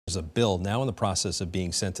There's a bill now in the process of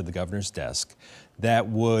being sent to the governor's desk that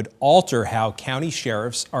would alter how county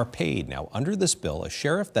sheriffs are paid. Now, under this bill, a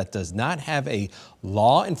sheriff that does not have a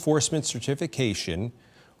law enforcement certification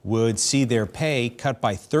would see their pay cut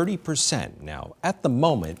by 30%. Now, at the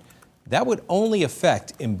moment, that would only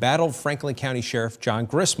affect embattled Franklin County Sheriff John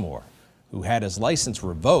Grismore, who had his license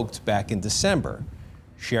revoked back in December.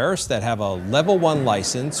 Sheriffs that have a level 1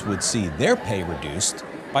 license would see their pay reduced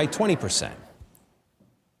by 20%.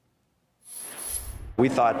 We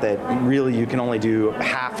thought that really you can only do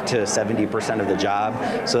half to 70% of the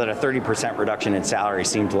job, so that a 30% reduction in salary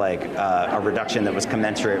seemed like a reduction that was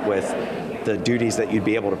commensurate with the duties that you'd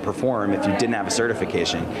be able to perform if you didn't have a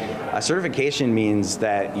certification. A certification means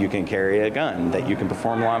that you can carry a gun, that you can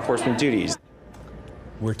perform law enforcement duties.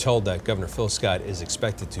 We're told that Governor Phil Scott is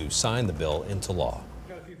expected to sign the bill into law.